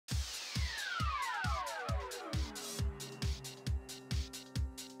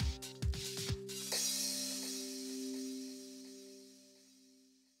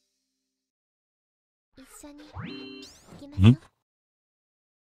Hmm?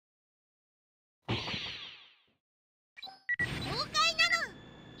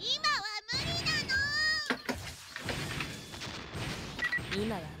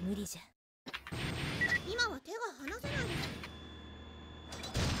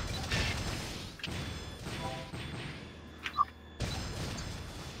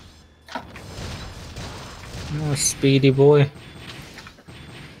 Oh, speedy boy.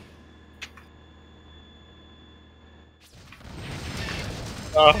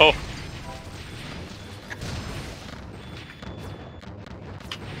 Oh.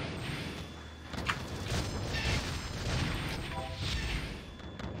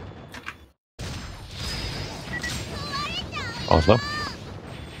 Also,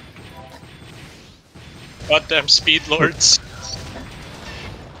 Goddamn speed lords.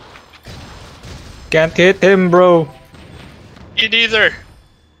 Can't hit him, bro. Me neither.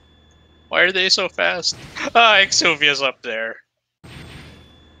 Why are they so fast? Ah, Exovia's up there.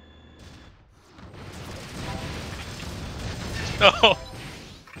 No.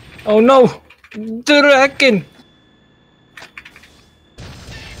 Oh no! Draken!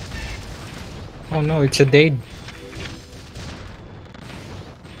 Oh no, it's a Dade.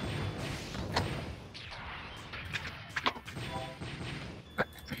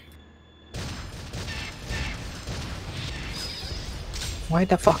 Why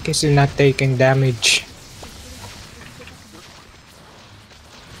the fuck is he not taking damage?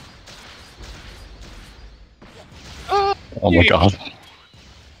 oh my god.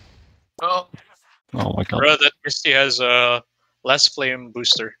 Oh. Oh my god. Bro, that Misty has a less flame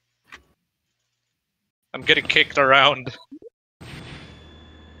booster. I'm getting kicked around.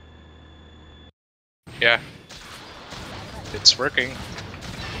 Yeah. It's working.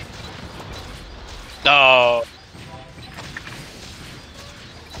 No.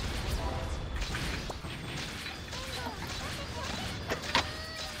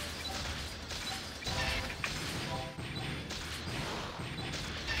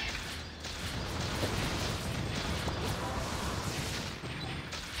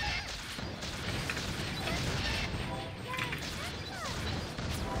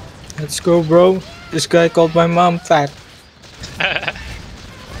 Let's go, bro. This guy called my mom fat. I'm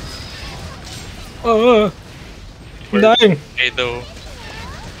dying. Okay, though.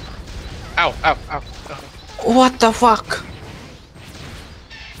 Ow, ow, ow. What the fuck?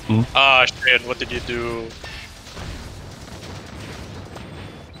 Ah, shit, what did you do?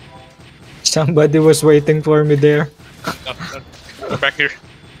 Somebody was waiting for me there. No, no. Go back here.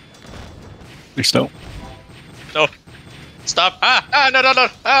 Please don't. No. Stop. Ah! Ah! No, no, no!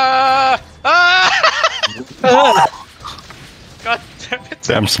 Ah! Ah! God damn it.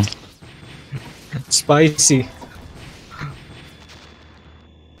 Samson. Spicy.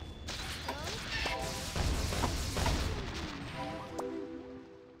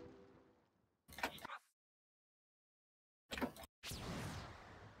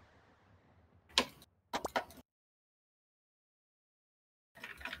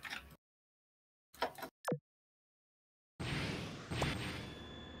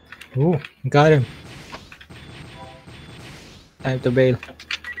 Ooh, got him. Time to bail.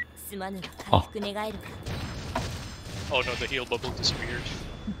 Oh. Oh no, the heal bubble disappeared.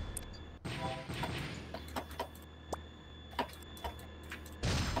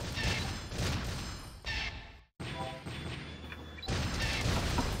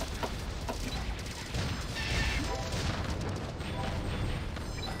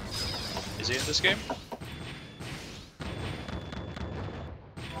 Is he in this game?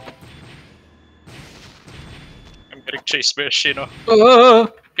 I'm getting chased by a Shino.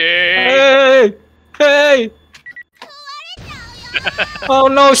 Yay! Hey! Hey! Oh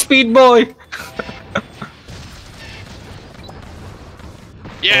no, speed boy!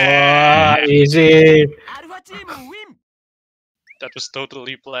 Yeah! Easy. That was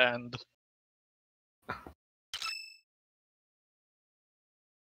totally planned.